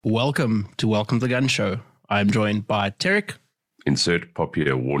Welcome to the Gun Show. I'm joined by Tarek. Insert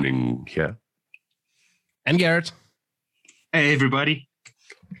popular warning here. And Garrett. Hey, everybody.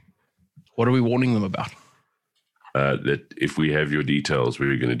 What are we warning them about? That if we have your details,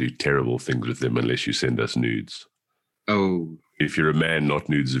 we're going to do terrible things with them unless you send us nudes. Oh. If you're a man, not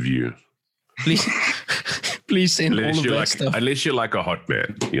nudes of you. Please, please send all of that stuff. Unless you're like a hot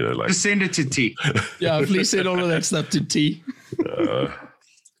man, you know, like. Just send it to T. Yeah, please send all of that stuff to T.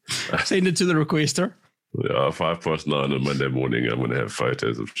 Send it to the requester. 9:05 on Monday morning, I'm going to have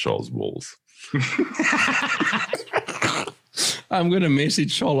photos of Charles balls. I'm going to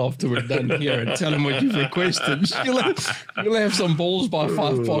message Charles after we're done here and tell him what you've requested. You'll have some balls by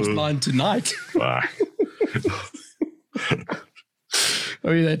 9:05 tonight. I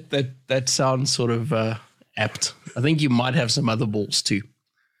mean, that sounds sort of apt. I think you might have some other balls too.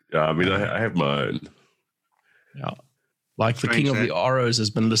 Yeah, I mean, I have my own. Yeah. Like the King of the Arrows has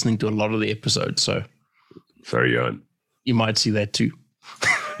been listening to a lot of the episodes, so. Sorry, Jan. You might see that too.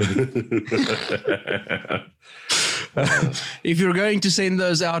 If you're going to send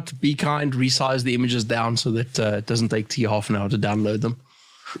those out, be kind, resize the images down so that it doesn't take T half an hour to download them.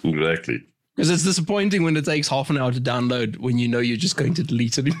 Exactly. Because it's disappointing when it takes half an hour to download when you know you're just going to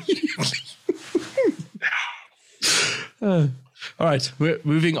delete it immediately. All right, we're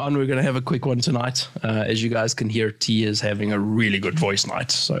moving on. We're going to have a quick one tonight. As you guys can hear, T is having a really good voice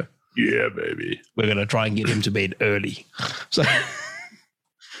night. So yeah, baby. We're going to try and get him to bed early. So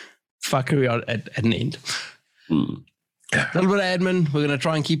fuck, we are at an end. A little bit of admin. We're going to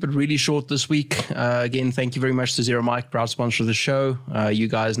try and keep it really short this week. Again, thank you very much to Zero Mic, proud sponsor of the show. You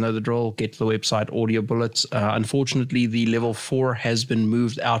guys know the drill. Get to the website, Audio Bullets. Unfortunately, the level 4 has been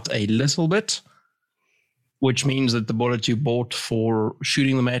moved out a little bit, which means that the bullet you bought for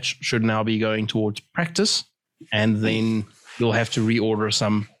shooting the match should now be going towards practice. And then you'll have to reorder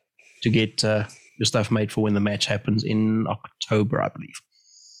some to get your stuff made for when the match happens in October, I believe.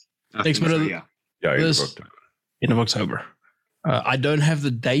 Next minute. End of October. I don't have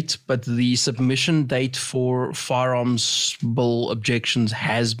the date, but the submission date for firearms bill objections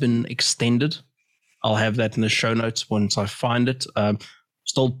has been extended. I'll have that in the show notes once I find it.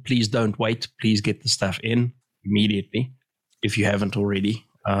 Still, please don't wait. Please get the stuff in immediately if you haven't already.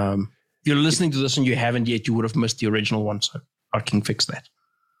 If you're listening to this and you haven't yet, you would have missed the original one, so I can fix that.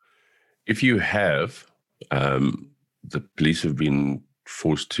 If you have, the police have been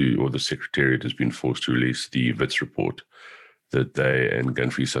forced to, or the Secretariat has been forced to release the VITS report that they and Gun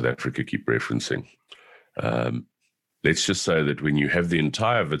Free South Africa keep referencing. Let's just say that when you have the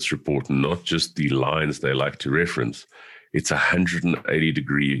entire VITS report, not just the lines they like to reference, it's 180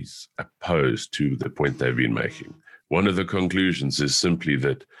 degrees opposed to the point they've been making. One of the conclusions is simply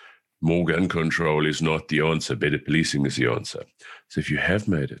that more gun control is not the answer, better policing is the answer. So if you have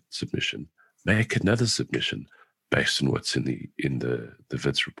made a submission, make another submission based on what's in the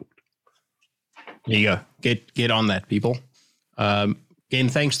VITS report. There you go. Get on that, people. Again,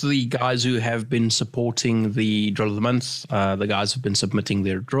 thanks to the guys who have been supporting the Drill of the Month. The guys have been submitting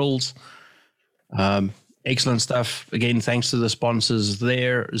their drills. Excellent stuff. Again, thanks to the sponsors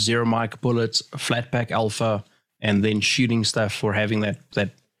there, Zero Mic Bullets, Flatpack Alpha, and then Shooting Stuff for having that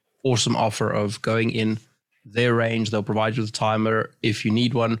awesome offer of going in their range. They'll provide you with a timer if you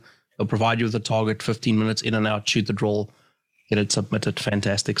need one. They'll provide you with a target, 15 minutes in and out, shoot the drill, get it submitted.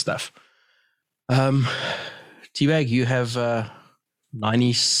 Fantastic stuff. T-Bag, you have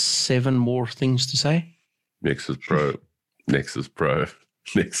 97 more things to say? Nexus Pro, Nexus Pro,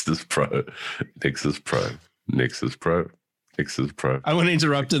 Nexus Pro, Nexus Pro, Nexus Pro, Nexus Pro. I want to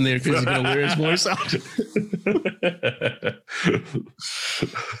interrupt him there because he's going to wear his voice out.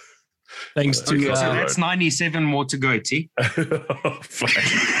 Thanks to... so that's 97 more to go, T. Oh, fuck.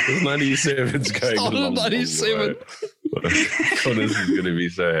 97's going along. 97. Connors is going to be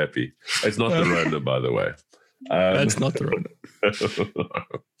so happy. It's not the Rona, by the way. That's not the Rona.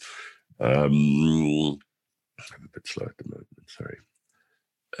 I'm a bit slow at the moment. Sorry.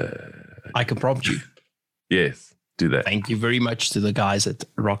 I can prompt you. Yes, do that. Thank you very much to the guys at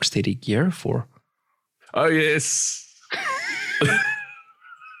Rocksteady Gear for... Oh, yes.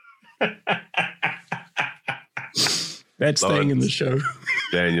 That's staying in the show.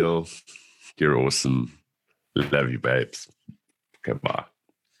 Daniel, you're awesome. Love you, babes. Goodbye.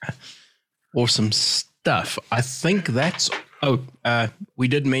 Awesome stuff. I think that's... we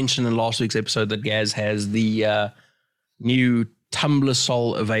did mention in last week's episode that Gaz has the new Tumbler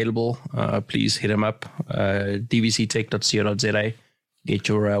Sol available. Please hit him up. dvctech.co.za. Get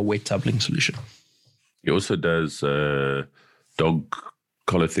your wet tumbling solution. He also does dog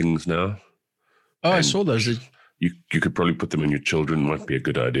collar things now. Oh, I saw those. You could probably put them on your children. Might be a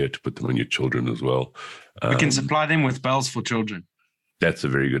good idea to put them on your children as well. We can supply them with bells for children. That's a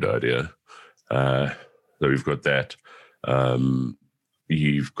very good idea. So we've got that.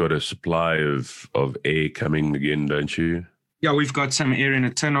 You've got a supply of air coming again, don't you? Yeah, we've got some air in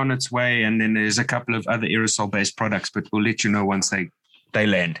a tin on its way, and then there's a couple of other aerosol-based products, but we'll let you know once they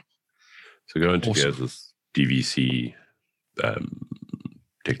land. So going to Awesome. Gaz's DVC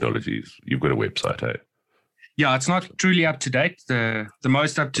technologies, you've got a website, eh? Yeah, it's not truly up to date. The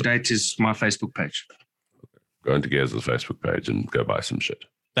most up to date is my Facebook page. Go into Gaz's Facebook page and go buy some shit.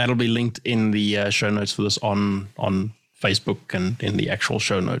 That'll be linked in the show notes for this on Facebook and in the actual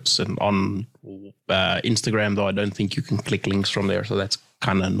show notes, and on Instagram, though I don't think you can click links from there, so that's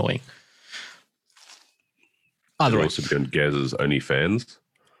kind of annoying. Other also be on Gaz's OnlyFans.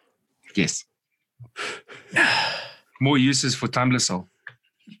 Yes. More uses for Tumblr Soul.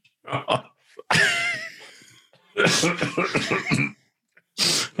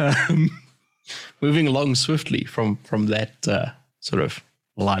 Moving along swiftly from that sort of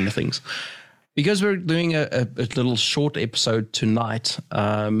line of things, because we're doing a little short episode tonight,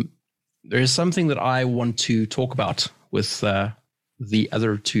 there is something that I want to talk about with the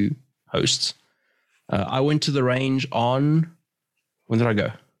other two hosts. I went to the range on, when did I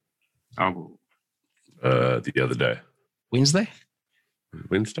go? The other day. Wednesday?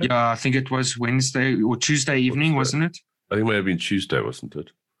 Yeah, I think it was Wednesday or Tuesday evening, wasn't it? I think it may have been Tuesday, wasn't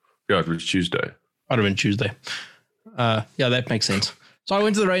it? Yeah, it was Tuesday. Might have been Tuesday. Yeah, that makes sense. So I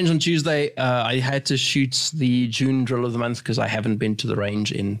went to the range on Tuesday. I had to shoot the June drill of the month because I haven't been to the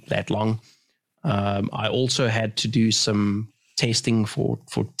range in that long. I also had to do some testing for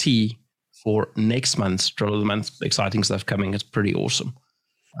T for next month's drill of the month. Exciting stuff coming. It's pretty awesome.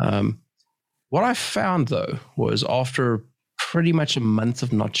 What I found, though, was after pretty much a month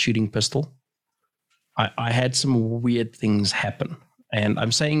of not shooting pistol, I had some weird things happen. And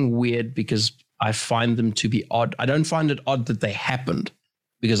I'm saying weird because I find them to be odd. I don't find it odd that they happened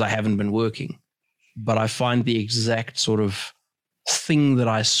because I haven't been working, but I find the exact sort of thing that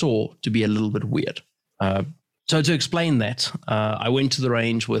I saw to be a little bit weird. So to explain that, I went to the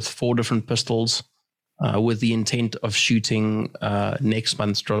range with 4 different pistols with the intent of shooting next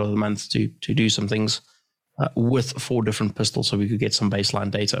month's drill of the month to do some things with 4 different pistols so we could get some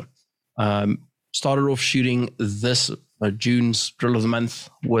baseline data. Started off shooting this June's drill of the month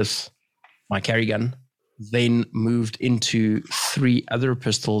with my carry gun, then moved into 3 other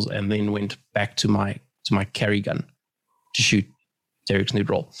pistols, and then went back to my carry gun to shoot Derek's new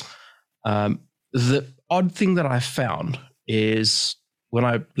roll. The odd thing that I found is when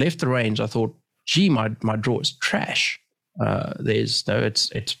I left the range, I thought, gee, my draw is trash.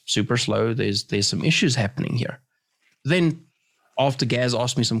 It's super slow. There's some issues happening here. Then after Gaz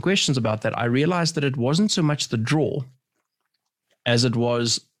asked me some questions about that, I realized that it wasn't so much the draw as it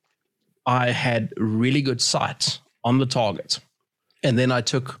was I had really good sight on the target. And then I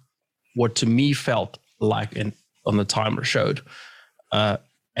took what to me felt like, on the timer showed, an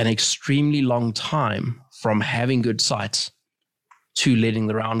extremely long time from having good sights to letting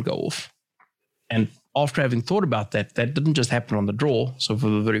the round go off. And after having thought about that didn't just happen on the draw. So for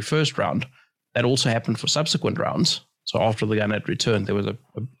the very first round, that also happened for subsequent rounds. So after the gun had returned, there was a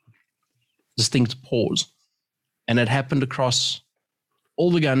distinct pause. And it happened across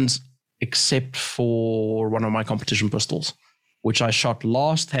all the guns except for one of my competition pistols, which I shot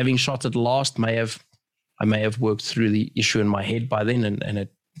last. Having shot it last, I may have worked through the issue in my head by then, and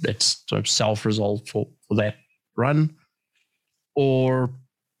it's sort of self-resolved for that run. Or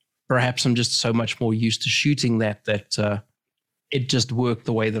perhaps I'm just so much more used to shooting that it just worked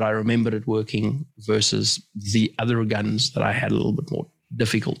the way that I remembered it working versus the other guns that I had a little bit more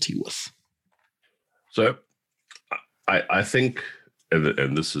difficulty with. So I think,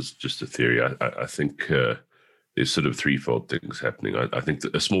 and this is just a theory, I think there's sort of threefold things happening. I think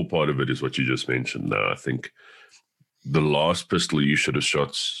that a small part of it is what you just mentioned. Now, I think the last pistol you should have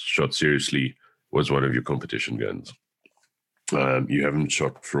shot seriously was one of your competition guns. You haven't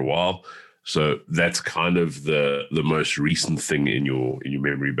shot for a while, so that's kind of the most recent thing in your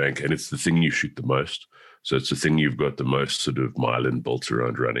memory bank, and it's the thing you shoot the most. So it's the thing you've got the most sort of myelin built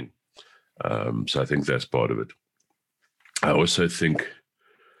around running. So I think that's part of it. I also think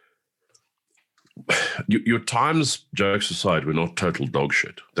your times, jokes aside, were not total dog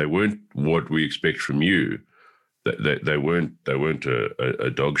shit. They weren't what we expect from you. They weren't a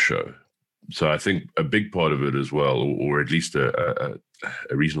dog show. So I think a big part of it as well, or at least a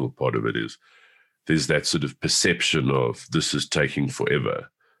reasonable part of it, is there's that sort of perception of this is taking forever.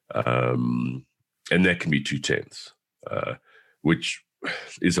 And that can be 2 tenths, which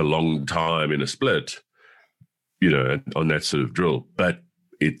is a long time in a split. on that sort of drill. But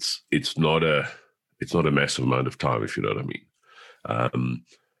it's not a massive amount of time, if you know what I mean.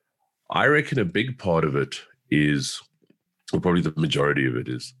 I reckon a big part of it is, or probably the majority of it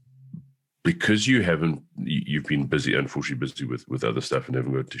is, because you've been busy, unfortunately busy with other stuff and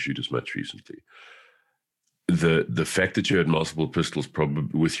haven't got to shoot as much recently. The fact that you had multiple pistols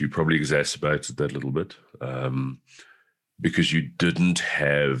probably exacerbated that a little bit, because you didn't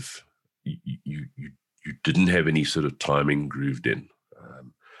have any sort of timing grooved in.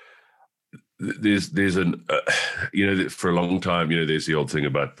 There's an for a long time, there's the old thing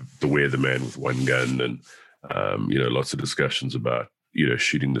about the weatherman with one gun, and lots of discussions about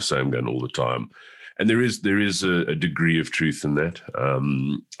shooting the same gun all the time. And there is a degree of truth in that.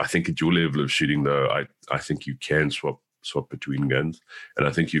 I think at your level of shooting, though, I think you can swap between guns, and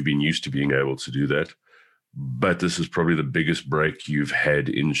I think you've been used to being able to do that. But this is probably the biggest break you've had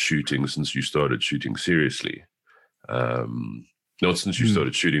in shooting since you started shooting seriously. Not since you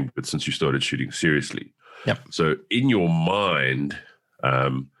started shooting, but since you started shooting seriously. Yep. So in your mind,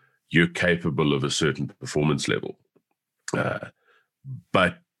 you're capable of a certain performance level,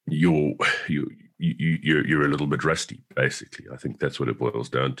 but you're a little bit rusty, basically. I think that's what it boils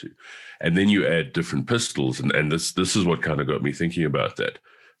down to. And then you add different pistols, and this is what kind of got me thinking about that.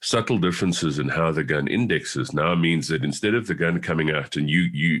 Subtle differences in how the gun indexes now means that instead of the gun coming out and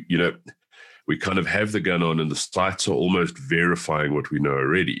we kind of have the gun on and the sights are almost verifying what we know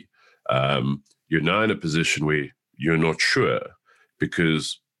already. You're now in a position where you're not sure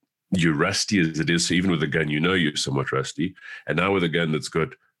because you're rusty as it is. So even with a gun, you're somewhat rusty. And now with a gun that's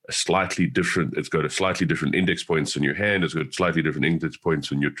got a slightly different index points on your hand, it's got slightly different index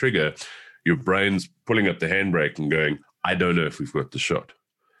points on your trigger, your brain's pulling up the handbrake and going, I don't know if we've got the shot.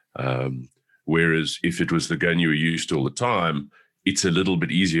 Whereas if it was the gun you were used to all the time, it's a little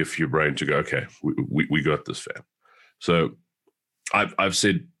bit easier for your brain to go, okay, we got this, fam. So I've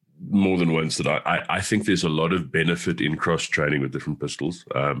said more than once that I think there's a lot of benefit in cross-training with different pistols.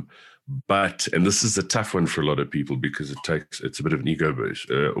 But, and this is a tough one for a lot of people because it's a bit of an ego boost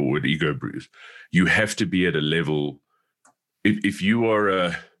or an ego bruise. You have to be at a level, if you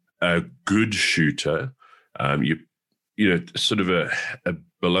are a good shooter, sort of a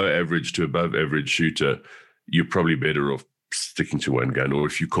below average to above average shooter, you're probably better off sticking to one gun. Or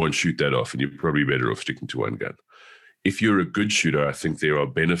if you can't shoot that often, you're probably better off sticking to one gun. If you're a good shooter, I think there are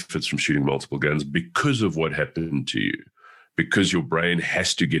benefits from shooting multiple guns because of what happened to you, because your brain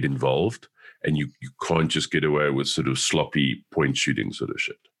has to get involved and you can't just get away with sort of sloppy point shooting sort of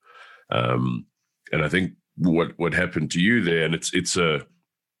shit. And I think what happened to you there, and it's a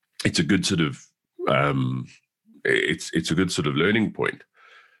good sort of it's a good sort of learning point.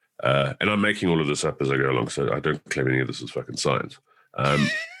 And I'm making all of this up as I go along, so I don't claim any of this is fucking science.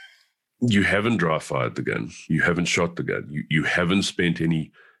 You haven't dry fired the gun. You haven't shot the gun. You haven't spent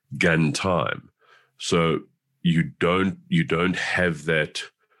any gun time. So you don't have that.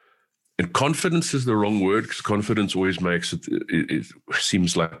 And confidence is the wrong word because confidence always makes it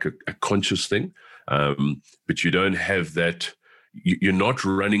seems like a conscious thing. But you don't have that. You're not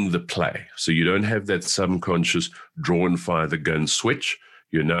running the play. So you don't have that subconscious draw and fire the gun switch.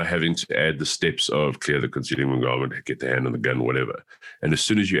 You're now having to add the steps of clear the concealing garment, get the hand on the gun, whatever. And as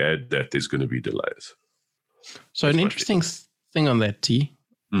soon as you add that, there's going to be delays. So an interesting thing on that, T,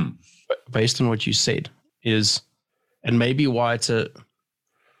 based on what you said, is, and maybe why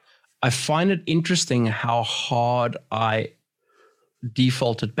I find it interesting how hard I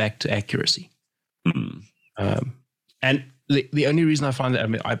defaulted back to accuracy. And the only reason I find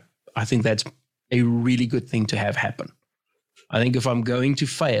that, I think that's a really good thing to have happen. I think if I'm going to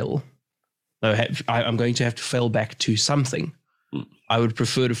fail, I'm going to have to fail back to something. I would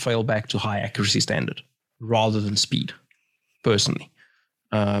prefer to fail back to high accuracy standard rather than speed, personally.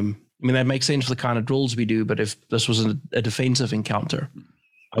 That makes sense for the kind of drills we do, but if this was a defensive encounter,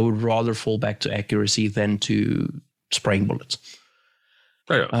 I would rather fall back to accuracy than to spraying bullets.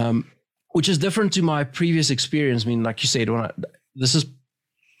 Oh, yeah. Which is different to my previous experience. Like you said, this is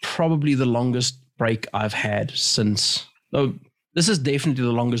probably the longest break I've had since... No, this is definitely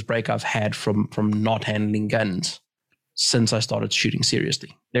the longest break I've had from not handling guns since I started shooting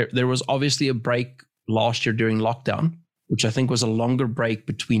seriously. There was obviously a break last year during lockdown, which I think was a longer break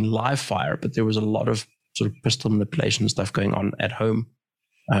between live fire, but there was a lot of sort of pistol manipulation stuff going on at home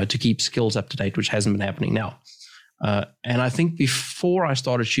to keep skills up to date, which hasn't been happening now. And I think before I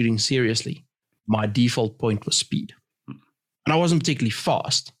started shooting seriously, my default point was speed. And I wasn't particularly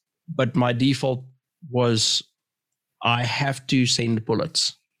fast, but my default was I have to send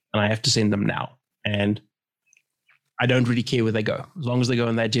bullets and I have to send them now. And I don't really care where they go. As long as they go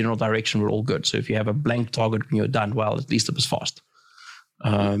in that general direction, we're all good. So if you have a blank target when you're done, well, at least it was fast.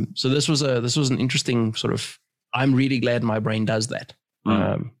 So this was an interesting sort of, I'm really glad my brain does that.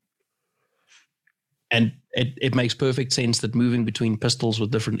 And it makes perfect sense that moving between pistols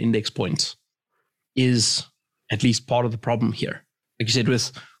with different index points is at least part of the problem here. Like you said,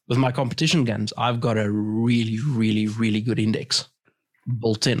 with my competition guns, I've got a really, really, really good index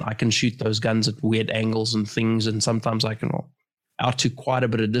built in. I can shoot those guns at weird angles and things, and sometimes I can, out to quite a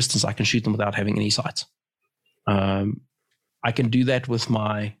bit of distance, I can shoot them without having any sights. I can do that with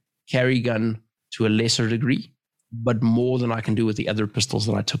my carry gun to a lesser degree, but more than I can do with the other pistols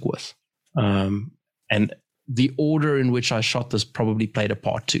that I took with. And the order in which I shot this probably played a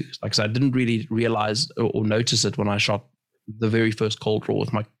part too. Like I said, I didn't really realize or notice it when I shot the very first cold draw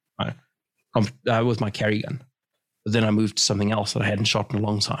with my carry gun. But then I moved to something else that I hadn't shot in a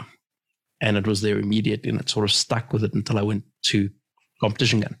long time. And it was there immediately, and it sort of stuck with it until I went to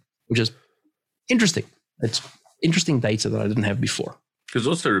competition gun, which is interesting. It's interesting data that I didn't have before. Because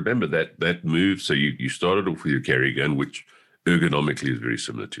also remember that move, so you started off with your carry gun, which ergonomically is very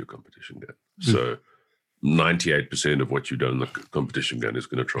similar to your competition gun. So 98% of what you've done in the competition gun is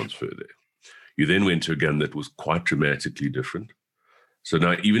going to transfer there. You then went to a gun that was quite dramatically different. So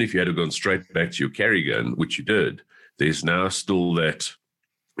now, even if you had gone straight back to your carry gun, which you did, there's now still that,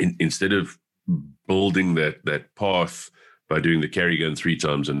 instead of building that path by doing the carry gun 3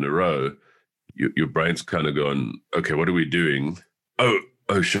 times in a row, your brain's kind of gone, okay, what are we doing? Oh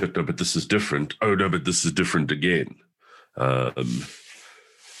shit, no, but this is different. Oh, no, but this is different again.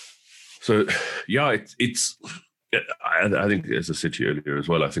 So, yeah, it's. I think, as I said to you earlier as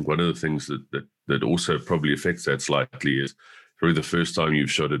well, I think one of the things that also probably affects that slightly is probably the first time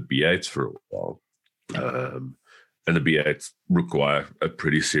you've shot at B8s for a while. And the B8s require a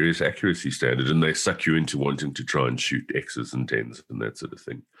pretty serious accuracy standard, and they suck you into wanting to try and shoot X's and 10s and that sort of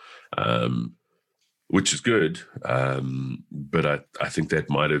thing, which is good. But I think that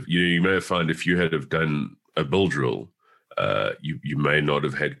might have, you may have found if you had have done a bull drill, you may not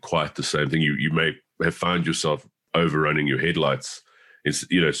have had quite the same thing. You may have found yourself overrunning your headlights. It's,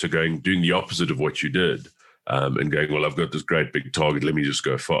 so doing the opposite of what you did, and going, well, I've got this great big target, let me just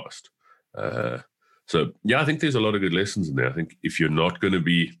go fast. So, yeah, I think there's a lot of good lessons in there. I think if you're not going to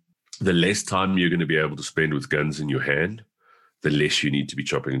be, the less time you're going to be able to spend with guns in your hand, the less you need to be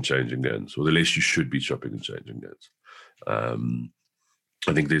chopping and changing guns, or the less you should be chopping and changing guns.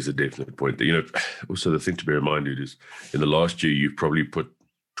 I think there's a definite point there. Also the thing to bear in mind, dude, is in the last year, you've probably put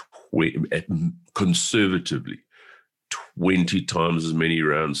conservatively 20 times as many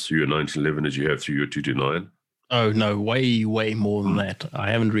rounds through your 1911 as you have through your 229. Oh no, way more than that.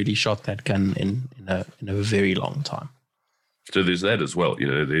 I haven't really shot that gun in a very long time. So there's that as well.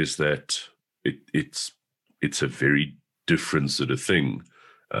 There's that. It's a very different sort of thing,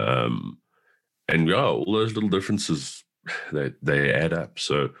 and yeah, all those little differences they add up.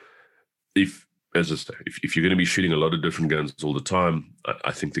 So if you're going to be shooting a lot of different guns all the time,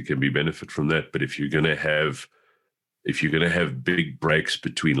 I think there can be benefit from that. But if you're going to have big breaks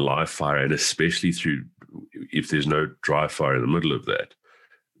between live fire, and especially if there's no dry fire in the middle of that,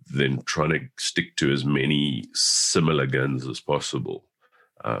 then trying to stick to as many similar guns as possible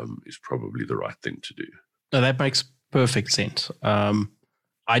is probably the right thing to do. No, that makes perfect sense.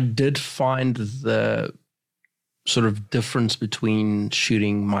 I did find the sort of difference between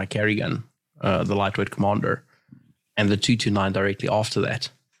shooting my carry gun, the Lightweight Commander, and the 229 directly after that.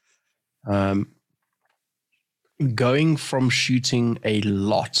 Going from shooting a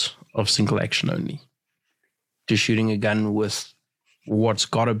lot of single action only to shooting a gun with what's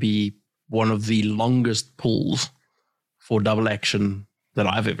got to be one of the longest pulls for double action that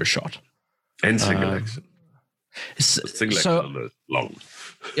I've ever shot. And single action. Single action is long.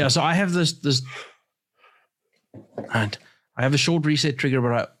 Yeah, so I have this and I have a short reset trigger,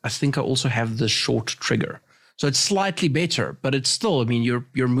 but I think I also have the short trigger. So it's slightly better, but it's still,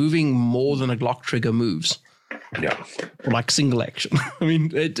 you're moving more than a Glock trigger moves. Yeah. Like single action.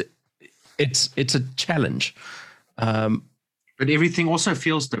 It's a challenge. But everything also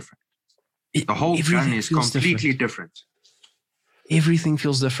feels different. The whole gun is completely different. Everything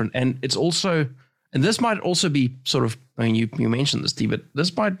feels different. And it's also, and this might also be sort of, you mentioned this, Steve, but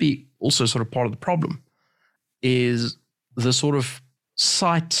this might be also sort of part of the problem, is the sort of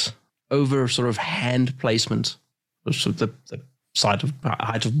sight over sort of hand placement, sort of the sight of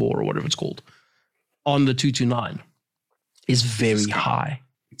height of bore or whatever it's called, on the 229 is very high.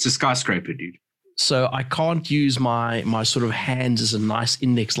 It's a skyscraper, dude. So I can't use my sort of hands as a nice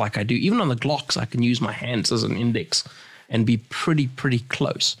index like I do. Even on the Glocks, I can use my hands as an index and be pretty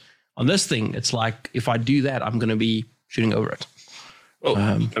close. On this thing, it's like if I do that, I'm going to be shooting over it. Well,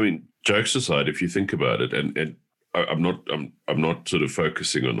 I mean, jokes aside, if you think about it, and I'm not sort of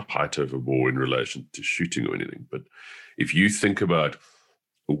focusing on height over bore in relation to shooting or anything, but if you think about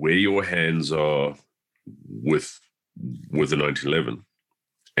where your hands are with the 1911,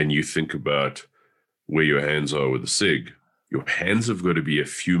 and you think about where your hands are with the SIG, your hands have got to be a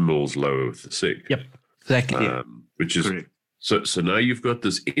few mils lower with the SIG. Yep, exactly. Which is so now you've got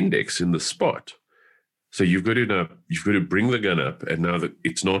this index in the spot. So you've got to bring the gun up, and now that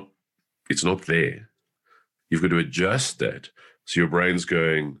it's not there. You've got to adjust that. So your brain's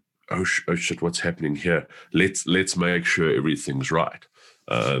going, oh shit, what's happening here? Let's make sure everything's right.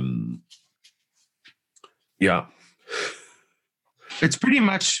 Yeah. It's pretty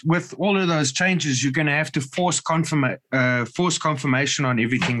much with all of those changes, you're going to have to force confirmation on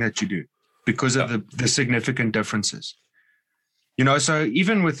everything that you do because of the significant differences. You know, so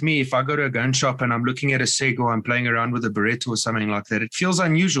even with me, if I go to a gun shop and I'm looking at a SIG or I'm playing around with a Beretta or something like that, it feels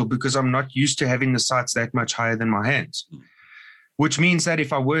unusual because I'm not used to having the sights that much higher than my hands. Which means that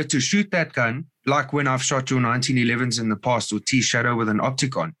if I were to shoot that gun, like when I've shot your 1911s in the past or T-Shadow with an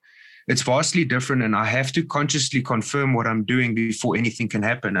optic on, it's vastly different, and I have to consciously confirm what I'm doing before anything can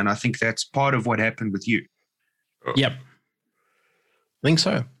happen. And I think that's part of what happened with you. Yep. I think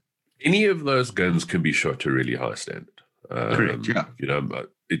so. Any of those guns can be shot to a really high standard. Correct, yeah. You know,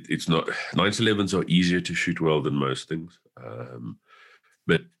 it's not, 1911s are easier to shoot well than most things.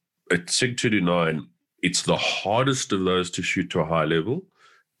 But at SIG 229, it's the hardest of those to shoot to a high level,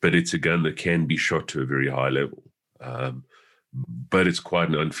 but it's a gun that can be shot to a very high level. But it's quite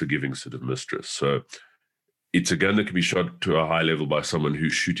an unforgiving sort of mistress. So it's a gun that can be shot to a high level by someone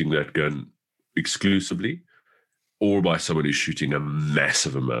who's shooting that gun exclusively, or by someone who's shooting a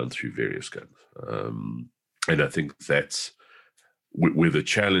massive amount through various guns. And I think that's where the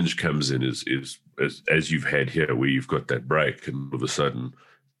challenge comes in is as you've had here, where you've got that break and all of a sudden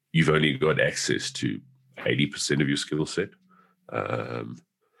you've only got access to 80% of your skill set.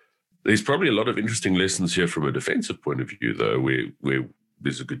 There's probably a lot of interesting lessons here from a defensive point of view, though, where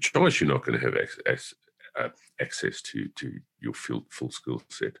there's a good chance you're not going to have access to your full skill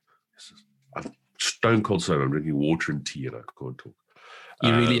set. I'm stone cold sober. I'm drinking water and tea and I can't talk.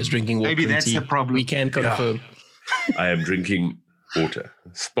 He really is drinking water. Maybe that's and tea. the problem. We can confirm. Yeah. I am drinking water,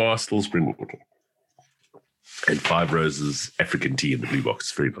 Spa Still Spring water, and Five Roses African tea in the blue box.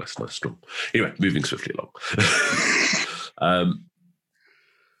 It's very nice strong. Anyway, moving swiftly along.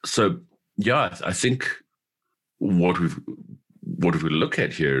 So yeah, I think what we look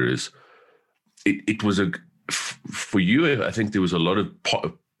at here is it was for you. I think there was a lot of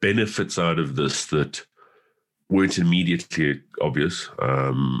benefits out of this that weren't immediately obvious.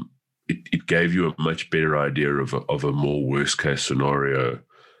 It gave you a much better idea of a more worst case scenario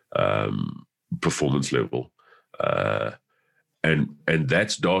performance level, and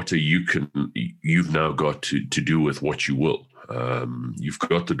that's data you've now got to do with what you will. You've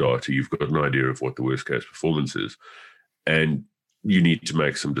got the data, you've got an idea of what the worst case performance is, and you need to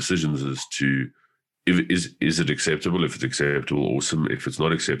make some decisions as to is it acceptable? If it's acceptable, awesome. If it's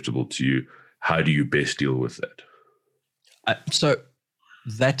not acceptable to you, how do you best deal with that? So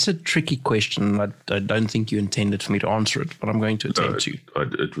that's a tricky question. I don't think you intended for me to answer it, but I'm going to attempt to.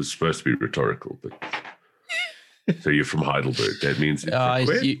 It was supposed to be rhetorical, but so you're from Heidelberg. That means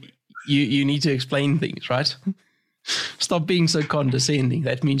you need to explain things, right? Stop being so condescending.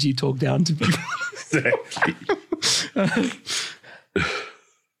 That means you talk down to people. Exactly.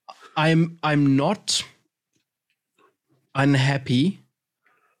 I'm not unhappy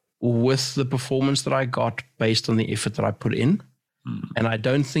with the performance that I got based on the effort that I put in. And I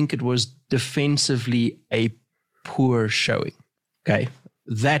don't think it was defensively a poor showing. Okay.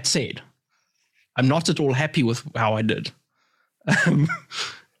 That said, I'm not at all happy with how I did. And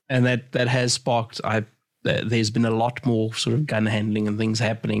that has sparked, there's been a lot more sort of gun handling and things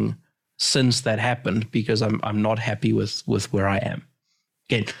happening since that happened because I'm not happy with where I am.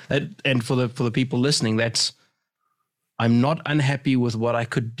 Again, and for the people listening, I'm not unhappy with what I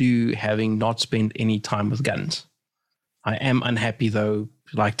could do having not spent any time with guns. I am unhappy though,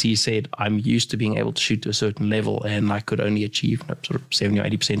 like T said, I'm used to being able to shoot to a certain level and I could only achieve sort of 70 or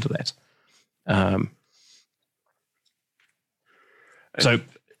 80% of that. So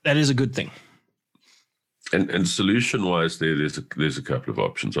that is a good thing. And solution-wise, there's a couple of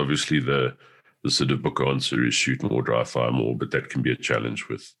options. Obviously, the sort of book answer is shoot more, dry fire more, but that can be a challenge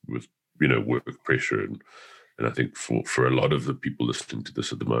with work pressure. And I think for a lot of the people listening to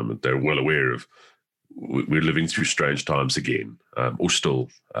this at the moment, they're well aware of we're living through strange times again, or still.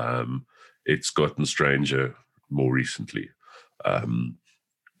 It's gotten stranger more recently.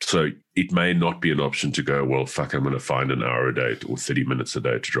 So it may not be an option to go, well, fuck, I'm going to find an hour a day or 30 minutes a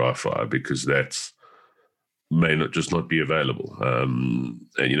day to dry fire, because that's may not be available. And,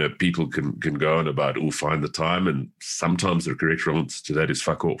 people can go on about, find the time. And sometimes the correct response to that is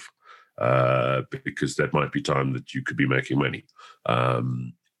fuck off, because that might be time that you could be making money.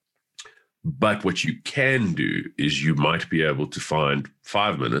 But what you can do is you might be able to find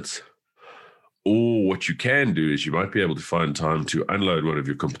 5 minutes, or what you can do is you might be able to find time to unload one of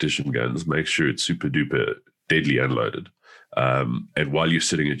your competition guns, make sure it's super duper deadly unloaded. And while you're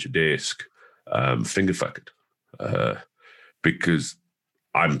sitting at your desk, finger fuck it. Because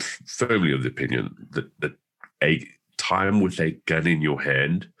I'm firmly of the opinion that a time with a gun in your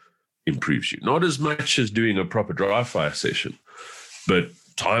hand improves you. Not as much as doing a proper dry fire session, but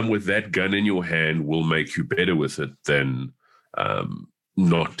time with that gun in your hand will make you better with it than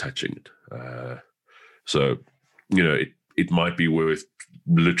not touching it. So, it might be worth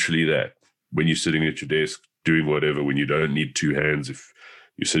literally that when you're sitting at your desk doing whatever, when you don't need two hands, if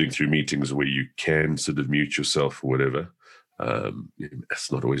you're sitting through meetings where you can sort of mute yourself or whatever.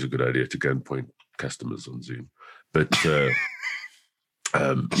 It's not always a good idea to go and point customers on Zoom, but find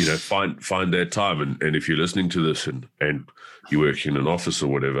that time. And if you're listening to this and you work in an office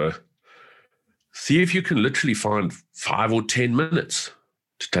or whatever, see if you can literally find 5 or 10 minutes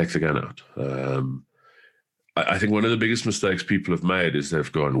to take the gun out. I think one of the biggest mistakes people have made is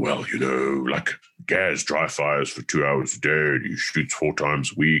they've gone, well, like Gaz dry fires for 2 hours a day, and he shoots 4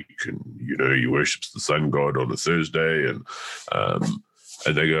 times a week, and he worships the sun god on a Thursday, and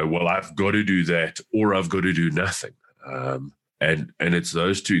they go, well, I've got to do that, or I've got to do nothing. And it's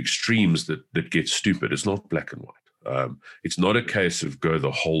those two extremes that get stupid. It's not black and white. It's not a case of go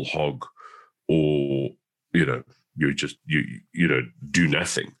the whole hog, or you just do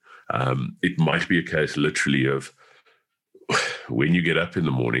nothing. It might be a case literally of when you get up in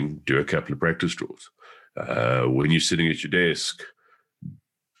the morning, do a couple of practice draws. When you're sitting at your desk,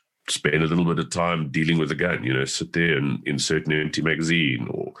 spend a little bit of time dealing with a gun. Sit there and insert an empty magazine,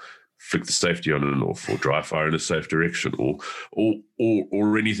 or flick the safety on and off, or dry fire in a safe direction, or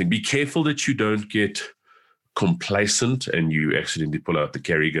anything. Be careful that you don't get complacent and you accidentally pull out the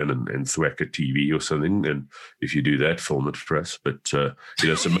carry gun and thwack a TV or something. And if you do that, film it for us. But so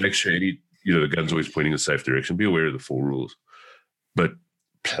make sure the gun's always pointing in a safe direction. Be aware of the 4 rules, but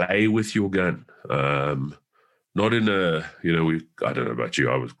play with your gun. Not in a I don't know about you.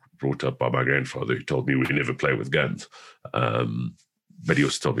 I was brought up by my grandfather, who told me we never play with guns. But he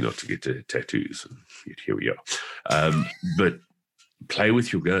also told me not to get tattoos, and yet here we are. But play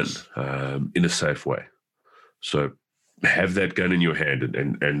with your gun in a safe way. So have that gun in your hand,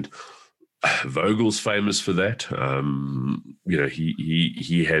 and Vogel's famous for that.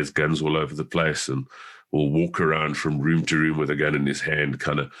 He has guns all over the place and will walk around from room to room with a gun in his hand,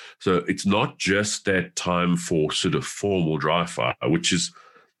 kind of. So it's not just that time for sort of formal dry fire, which is,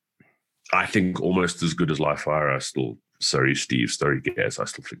 I think, almost as good as live fire. Sorry, Steve, sorry, Gaz, I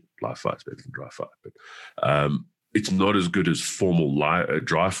still think live fire is better than dry fire, but it's not as good as formal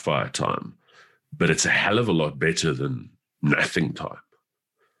dry fire time. But it's a hell of a lot better than nothing time.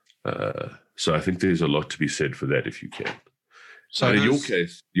 So I think there's a lot to be said for that if you can. So in your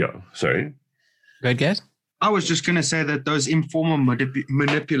case, sorry. Go ahead, Gaz. I was just going to say that those informal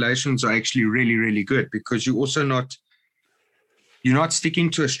manipulations are actually really, really good, because you're not sticking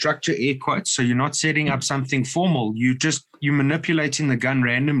to a structure, air quotes, so you're not setting up something formal. You're manipulating the gun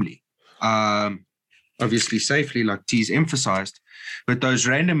randomly. Obviously safely, like T's emphasized, but those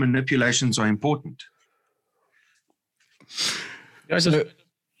random manipulations are important.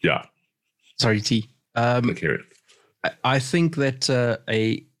 Sorry, T. I think that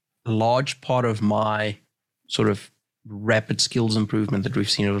a large part of my sort of rapid skills improvement that we've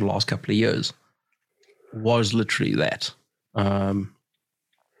seen over the last couple of years was literally that.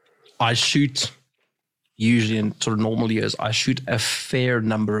 I shoot, usually in sort of normal years, I shoot a fair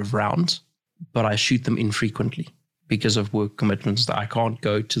number of rounds, but I shoot them infrequently because of work commitments. That I can't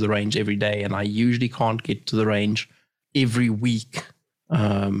go to the range every day, and I usually can't get to the range every week.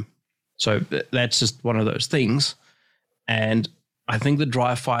 So that's just one of those things. And I think the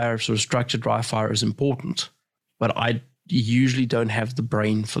dry fire, sort of structured dry fire, is important, but I usually don't have the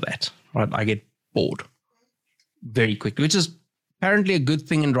brain for that. Right? I get bored very quickly, which is apparently a good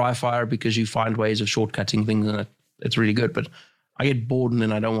thing in dry fire because you find ways of shortcutting things, and it's really good. But I get bored and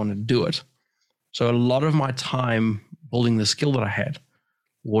then I don't want to do it. So a lot of my time building the skill that I had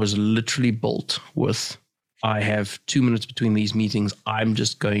was literally built with, I have 2 minutes between these meetings. I'm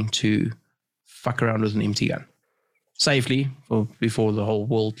just going to fuck around with an empty gun safely before the whole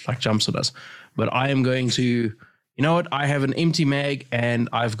world jumps at us. But I am going to you know what? I have an empty mag and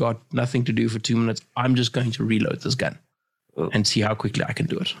I've got nothing to do for 2 minutes. I'm just going to reload this gun and see how quickly I can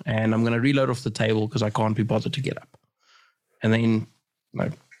do it. And I'm going to reload off the table because I can't be bothered to get up. And then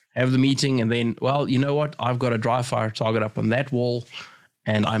have the meeting. And then, well, you know what? I've got a dry fire target up on that wall.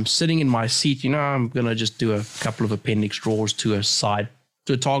 And I'm sitting in my seat. I'm going to just do a couple of appendix draws to a side,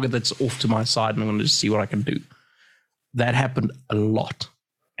 to a target that's off to my side. And I'm going to just see what I can do. That happened a lot.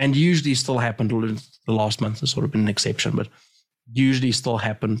 And usually still happened. The last month has sort of been an exception, but usually still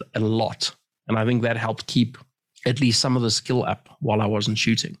happened a lot. And I think that helped keep at least some of the skill up while I wasn't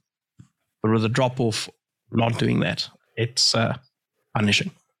shooting. But with a drop off, not doing that, it's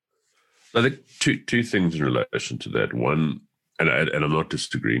punishing. I think two things in relation to that. One, and I'm not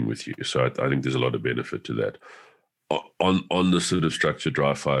disagreeing with you, so I think there's a lot of benefit to that. On the sort of structured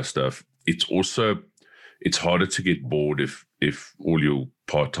dry fire stuff, it's harder to get bored if all your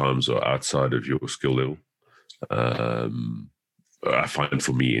part times are outside of your skill level. I find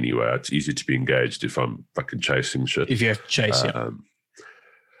for me anyway, it's easy to be engaged if I'm fucking chasing shit. If you have to chase, yeah.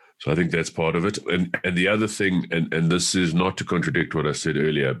 So I think that's part of it. And the other thing, and this is not to contradict what I said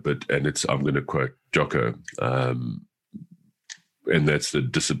earlier, I'm going to quote Jocko, and that's the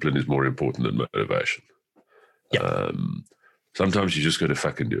discipline is more important than motivation. Yeah. Sometimes you just got to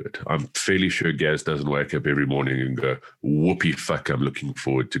fucking do it. I'm fairly sure Gaz doesn't wake up every morning and go, whoopee fuck, I'm looking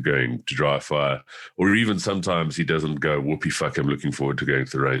forward to going to dry fire. Or even sometimes he doesn't go, whoopee fuck, I'm looking forward to going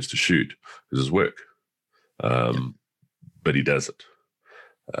to the range to shoot. This is work. But he does it.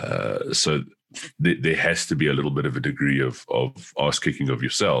 So there has to be a little bit of a degree of ass kicking of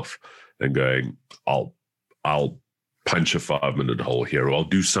yourself and going, I'll punch a 5-minute hole here, or I'll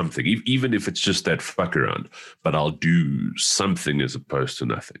do something, even if it's just that fuck around, but I'll do something as opposed to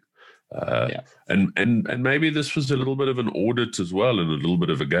nothing. And maybe this was a little bit of an audit as well, and a little bit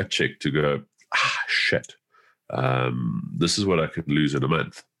of a gut check to go, shit, this is what I could lose in a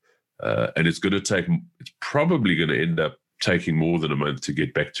month. And it's probably going to end up taking more than a month to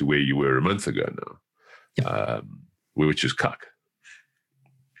get back to where you were a month ago now, which is cuck.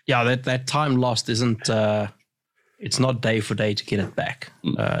 Yeah, that time lost isn't... it's not day for day to get it back.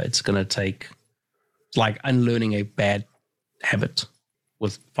 It's going to take, it's like unlearning a bad habit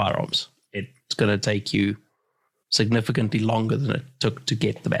with firearms. It's going to take you significantly longer than it took to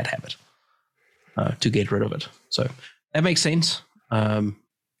get the bad habit, to get rid of it. So that makes sense.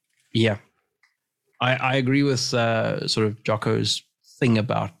 Yeah. I agree with sort of Jocko's thing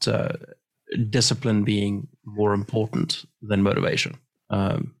about discipline being more important than motivation.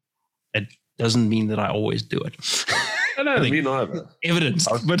 It doesn't mean that I always do it. I don't mean either. Evidence,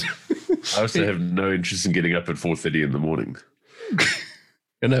 but I also have no interest in getting up at 4:30 in the morning.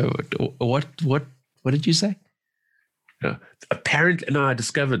 What did you say? Apparently, I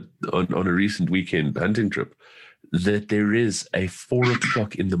discovered on a recent weekend hunting trip that there is a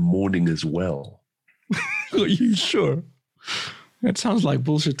 4:00 in the morning as well. Are you sure? That sounds like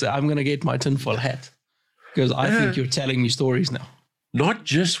bullshit. I'm going to get my tinfoil hat because I think you're telling me stories now. Not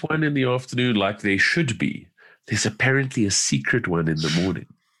just one in the afternoon like there should be. There's apparently a secret one in the morning.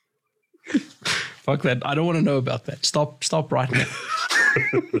 Fuck that. I don't want to know about that. Stop right now.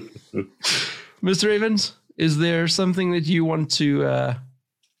 Mr. Evans, is there something that you want to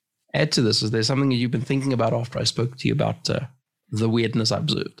add to this? Is there something that you've been thinking about after I spoke to you about the weirdness I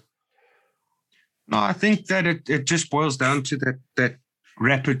observed? No, I think that it just boils down to that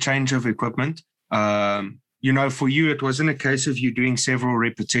rapid change of equipment. For you, it wasn't a case of you doing several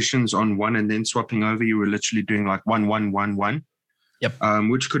repetitions on one and then swapping over. You were literally doing like 1, 1, 1, 1. Yep.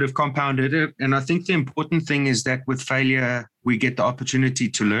 Which could have compounded it. And I think the important thing is that with failure, we get the opportunity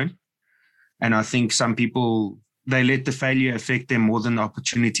to learn. And I think some people, they let the failure affect them more than the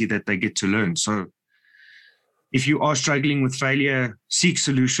opportunity that they get to learn. So if you are struggling with failure, seek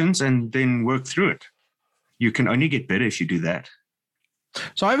solutions and then work through it. You can only get better if you do that.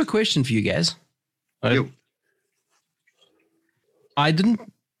 So I have a question for you guys. I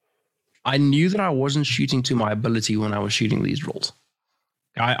knew that I wasn't shooting to my ability when I was shooting these rolls.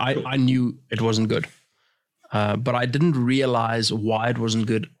 I knew it wasn't good. But I didn't realize why it wasn't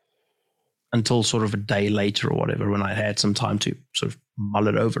good until sort of a day later or whatever, when I had some time to sort of mull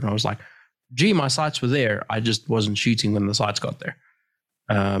it over. And I was like, gee, my sights were there. I just wasn't shooting when the sights got there.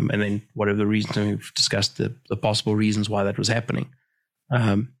 And then whatever the reasons, we've discussed the possible reasons why that was happening.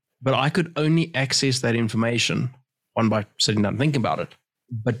 But I could only access that information, one, by sitting down and thinking about it,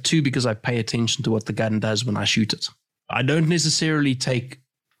 but two, because I pay attention to what the gun does when I shoot it. I don't necessarily take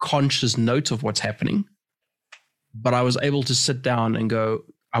conscious note of what's happening, but I was able to sit down and go,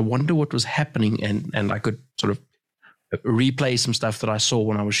 I wonder what was happening. And I could sort of replay some stuff that I saw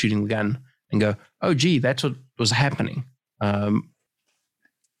when I was shooting the gun and go, oh, gee, that's what was happening.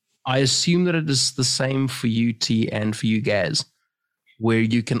 I assume that it is the same for you, T, and for you, Gaz, where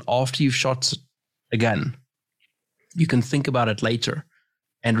you can, after you've shot a gun, you can think about it later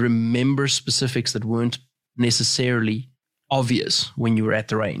and remember specifics that weren't necessarily obvious when you were at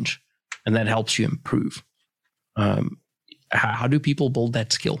the range, and that helps you improve. How do people build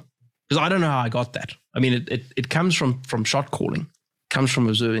that skill? Because I don't know how I got that. I mean, it comes from shot calling, comes from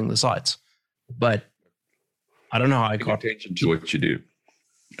observing the sights, but I don't know how I got attention to what you do,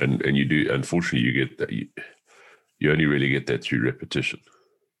 and you do. Unfortunately, you get that. You only really get that through repetition.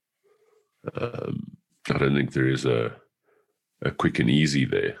 I don't think there is a quick and easy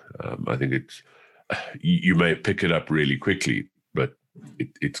there. I think it's you may pick it up really quickly, but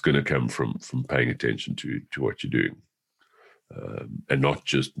it's going to come from paying attention to what you're doing, and not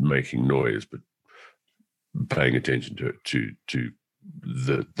just making noise, but paying attention to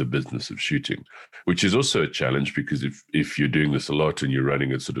the business of shooting, which is also a challenge, because if you're doing this a lot and you're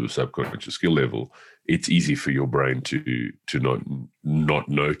running at sort of a subconscious skill level, it's easy for your brain to not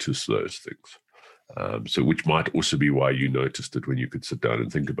notice those things. So which might also be why you noticed it when you could sit down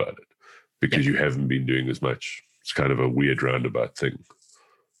and think about it, because you haven't been doing as much. It's kind of a weird roundabout thing.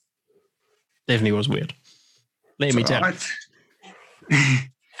 Definitely was weird. Let me tell you.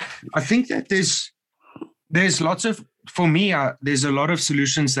 I think that there's lots of, for me, there's a lot of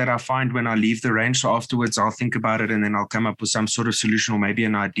solutions that I find when I leave the range. So afterwards, I'll think about it and then I'll come up with some sort of solution or maybe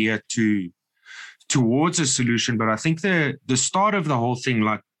an idea towards a solution. But I think the start of the whole thing,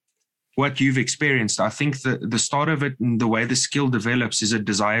 like what you've experienced, I think the start of it and the way the skill develops is a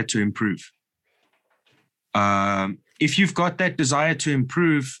desire to improve. If you've got that desire to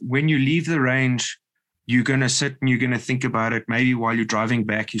improve, when you leave the range, you're going to sit and you're going to think about it. Maybe while you're driving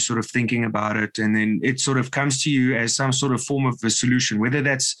back, you're sort of thinking about it, and then it sort of comes to you as some sort of form of a solution, whether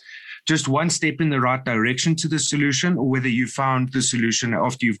that's just one step in the right direction to the solution, or whether you found the solution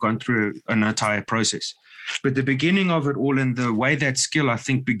after you've gone through an entire process. But the beginning of it all, and the way that skill, I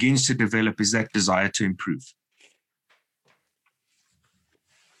think, begins to develop, is that desire to improve.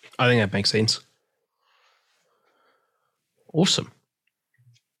 I think that makes sense. Awesome.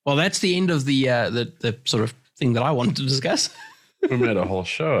 Well, that's the end of the sort of thing that I wanted to discuss. We made a whole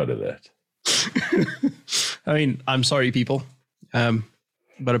show out of that. I mean, I'm sorry, people.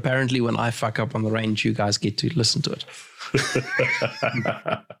 But apparently when I fuck up on the range, you guys get to listen to it.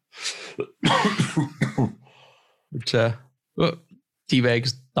 But,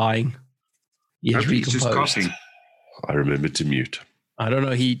 T-Bag's dying. He has He's just recomposed. coughing. I remember to mute. I don't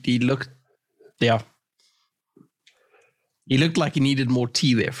know. He looked, yeah. He looked like he needed more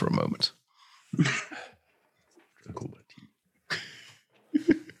tea there for a moment.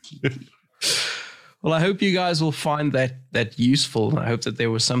 Well, I hope you guys will find that useful. I hope that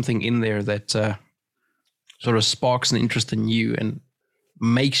there was something in there that sort of sparks an interest in you and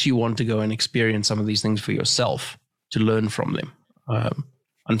makes you want to go and experience some of these things for yourself to learn from them.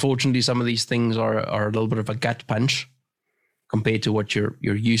 Unfortunately, some of these things are a little bit of a gut punch compared to what you're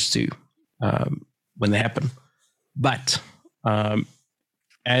used to when they happen. But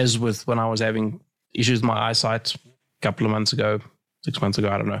as with when I was having issues with my eyesight a couple of months ago, 6 months ago,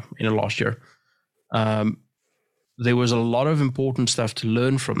 I don't know, in the last year, there was a lot of important stuff to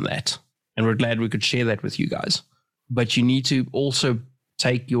learn from that. And we're glad we could share that with you guys. But you need to also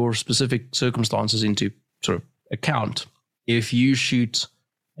take your specific circumstances into sort of account. If you shoot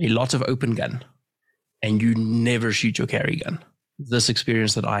a lot of open gun and you never shoot your carry gun, this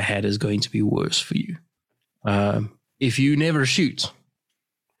experience that I had is going to be worse for you. If you never shoot,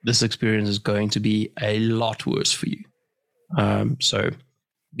 this experience is going to be a lot worse for you. So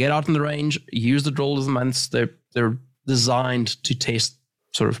get out in the range, use the Droll of the Months. They're designed to test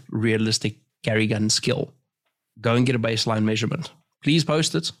sort of realistic carry gun skill. Go and get a baseline measurement. Please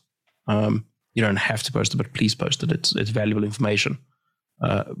post it. You don't have to post it, but please post it. It's valuable information.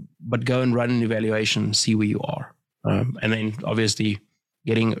 But go and run an evaluation, see where you are. And then obviously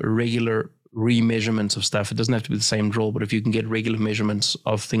getting regular remeasurements of stuff. It doesn't have to be the same drill, but if you can get regular measurements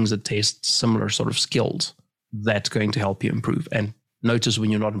of things that test similar sort of skills, that's going to help you improve. And notice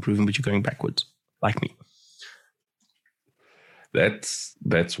when you're not improving, but you're going backwards, like me. That's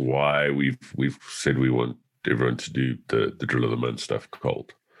why we've said we want everyone to do the drill of the month stuff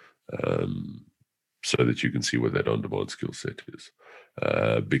cold, so that you can see what that on-demand skill set is.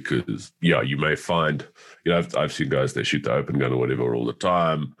 Because you may find, I've seen guys that shoot the open gun or whatever all the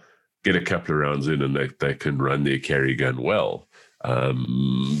time, get a couple of rounds in, and they can run their carry gun well.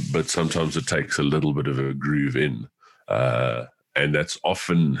 But sometimes it takes a little bit of a groove in, and that's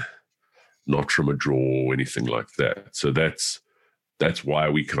often not from a draw or anything like that. So that's that's why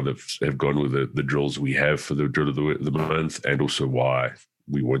we kind of have gone with the drills we have for the drill of the month, and also why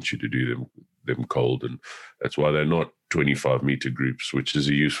we want you to do them cold. And that's why they're not 25-meter groups, which is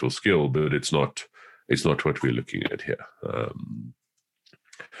a useful skill, but it's not what we're looking at here.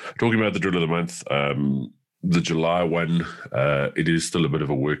 Talking about the drill of the month, the July one, it is still a bit of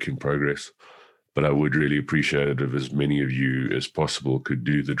a work in progress, but I would really appreciate it if as many of you as possible could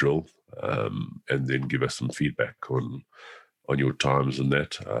do the drill, and then give us some feedback on your times and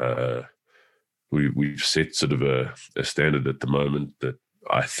that. We've set sort of a standard at the moment that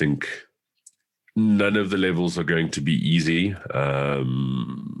I think none of the levels are going to be easy, but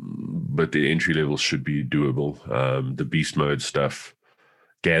the entry levels should be doable. The beast mode stuff,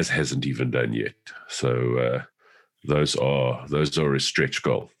 Gaz hasn't even done yet, so those are a stretch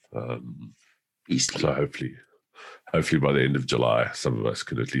goal. So hopefully by the end of July, some of us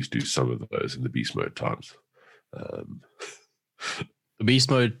can at least do some of those in the beast mode times. The beast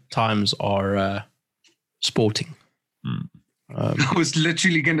mode times are sporting. I was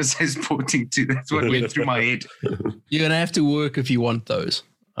literally going to say sporting too. That's what went through my head. You're going to have to work if you want those.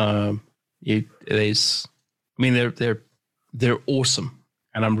 They're awesome.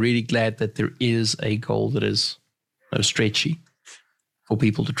 And I'm really glad that there is a goal that is stretchy for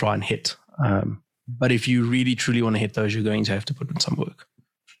people to try and hit. But if you really, truly want to hit those, you're going to have to put in some work.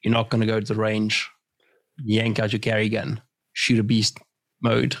 You're not going to go to the range, yank out your carry gun, shoot a beast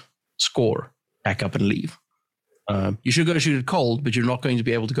mode, score, pack up and leave. You should go shoot it cold, but you're not going to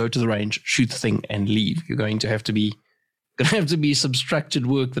be able to go to the range, shoot the thing and leave. You're going to have to be some structured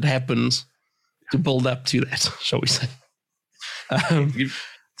work that happens to build up to that, shall we say.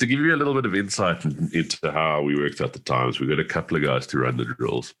 To give you a little bit of insight into how we worked out the times, we got a couple of guys to run the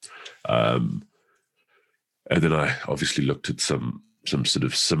drills. And then I obviously looked at some sort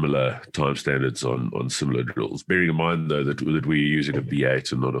of similar time standards on similar drills, bearing in mind, though, that we're using a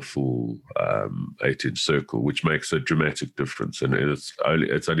B8 and not a full 8-inch circle, which makes a dramatic difference. And it's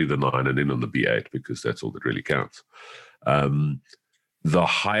only the 9 and then on the B8, because that's all that really counts. The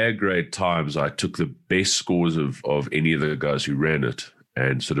higher grade times, I took the best scores of any of the guys who ran it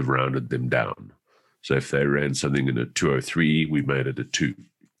and sort of rounded them down. So if they ran something in a 203, we made it a 2.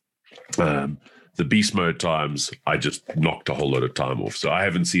 The beast mode times, I just knocked a whole lot of time off. So I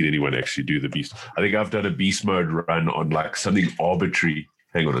haven't seen anyone actually do the beast. I think I've done a beast mode run on like something arbitrary.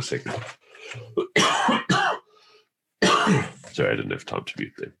 Hang on a second. Sorry, I didn't have time to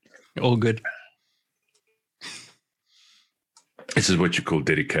mute there. All good. This is what you call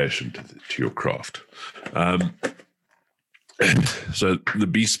dedication to your craft. So the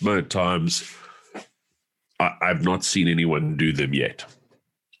beast mode times, I've not seen anyone do them yet.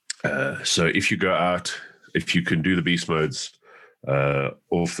 So if you go out, if you can do the beast modes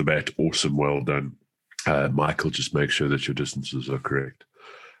off the bat, awesome, well done. Michael, just make sure that your distances are correct.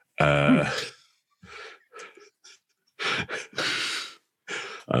 But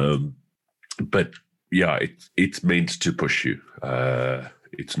yeah, it's meant to push you.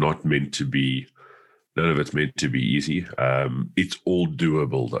 It's not meant to be, none of it's meant to be easy. It's all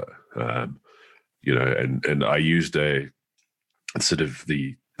doable though. And I used a sort of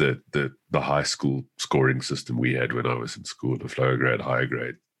the high school scoring system we had when I was in school, the lower grade, higher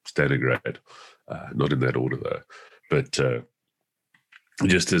grade, standard grade, not in that order though, but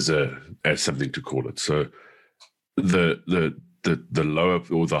just as something to call it. So the lower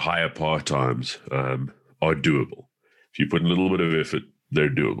or the higher par times are doable. If you put in a little bit of effort, they're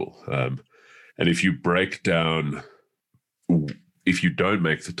doable. And if you break down, if you don't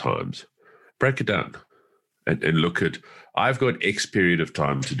make the times, break it down and look at, I've got X period of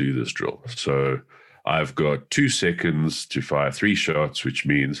time to do this drill. So I've got 2 seconds to fire 3 shots, which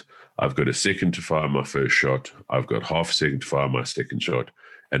means I've got a second to fire my first shot. I've got half a second to fire my second shot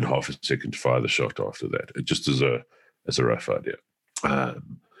and half a second to fire the shot after that. It just as a rough idea.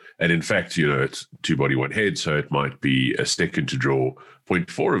 And in fact, it's 2 body, 1 head. So it might be a second to draw,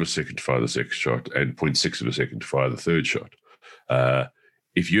 0.4 of a second to fire the second shot and 0.6 of a second to fire the third shot.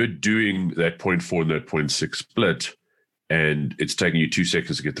 If you're doing that 0.4 and that 0.6 split and it's taking you 2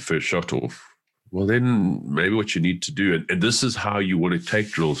 seconds to get the first shot off, well, then maybe what you need to do, and this is how you want to take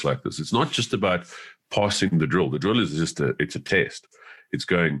drills like this. It's not just about passing the drill. The drill is just it's a test. It's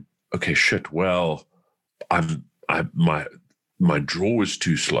going, okay, shit, well, my draw is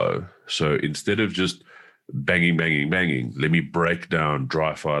too slow. So instead of just banging, let me break down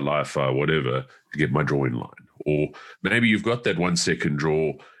dry fire, live fire, whatever, to get my draw in line. Or maybe you've got that 1 second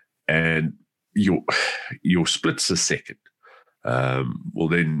draw and your split's a second. Well,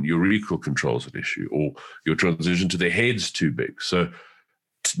 then your recoil control is an issue, or your transition to the head's too big. So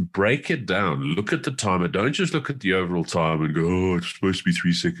break it down. Look at the timer. Don't just look at the overall time and go, oh, it's supposed to be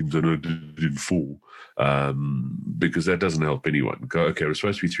 3 seconds and I did it in 4. Because that doesn't help anyone. Go, okay, it was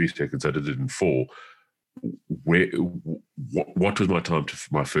supposed to be 3 seconds. I did it in 4. What was my time to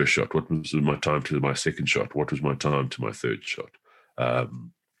my first shot? What was my time to my second shot? What was my time to my third shot?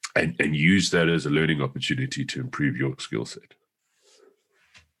 And use that as a learning opportunity to improve your skill set.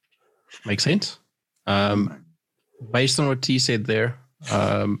 Makes sense. Based on what T said there,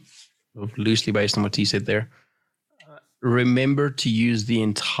 loosely based on what T said there, remember to use the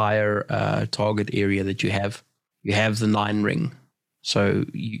entire target area that you have. You have the 9 ring, so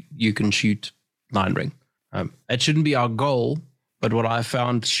you can shoot 9 ring. It shouldn't be our goal, but what I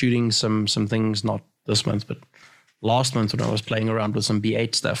found shooting some things, not this month, but last month when I was playing around with some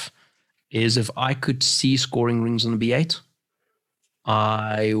B8 stuff, is if I could see scoring rings on the B8,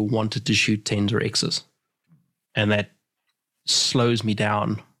 I wanted to shoot 10s or X's. And that slows me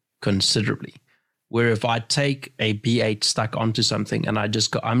down considerably. Where if I take a B8 stuck onto something and I'm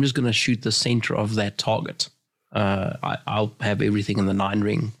just going to shoot the center of that target, I'll have everything in the 9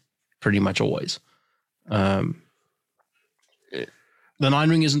 ring pretty much always. The 9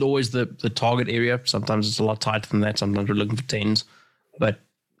 ring isn't always the target area. Sometimes it's a lot tighter than that. Sometimes we're looking for 10s. But,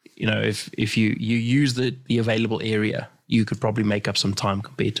 if you use the available area, you could probably make up some time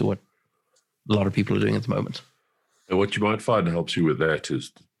compared to what a lot of people are doing at the moment. And what you might find helps you with that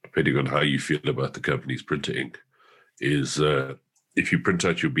is, depending on how you feel about the company's printer ink, is if you print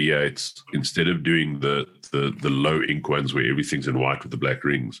out your B8s, instead of doing the low ink ones where everything's in white with the black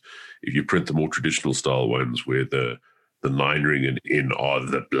rings, if you print the more traditional style ones where the 9 ring and N are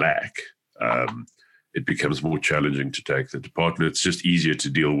the black, it becomes more challenging to take that department. It's just easier to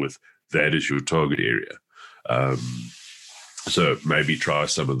deal with that as your target area. So maybe try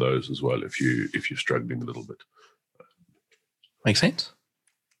some of those as well if you're struggling a little bit. Makes sense.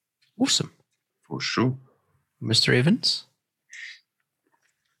 Awesome. For sure. Mr. Evans?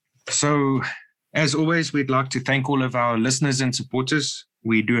 So, as always, we'd like to thank all of our listeners and supporters.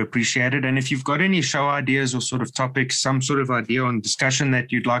 We do appreciate it. And if you've got any show ideas or sort of topics, some sort of idea on discussion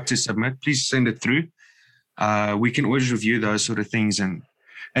that you'd like to submit, please send it through. We can always review those sort of things and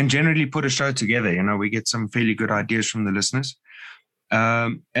generally put a show together. We get some fairly good ideas from the listeners.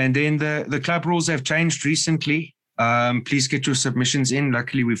 And then the club rules have changed recently. Please get your submissions in.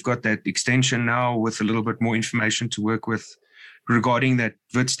 Luckily, we've got that extension now with a little bit more information to work with regarding that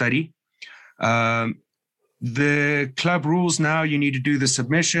VIT study. The club rules now, you need to do the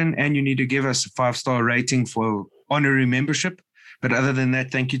submission and you need to give us a 5-star rating for honorary membership. But other than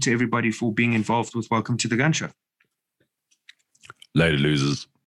that, thank you to everybody for being involved with Welcome to the Gun Show. Later, losers.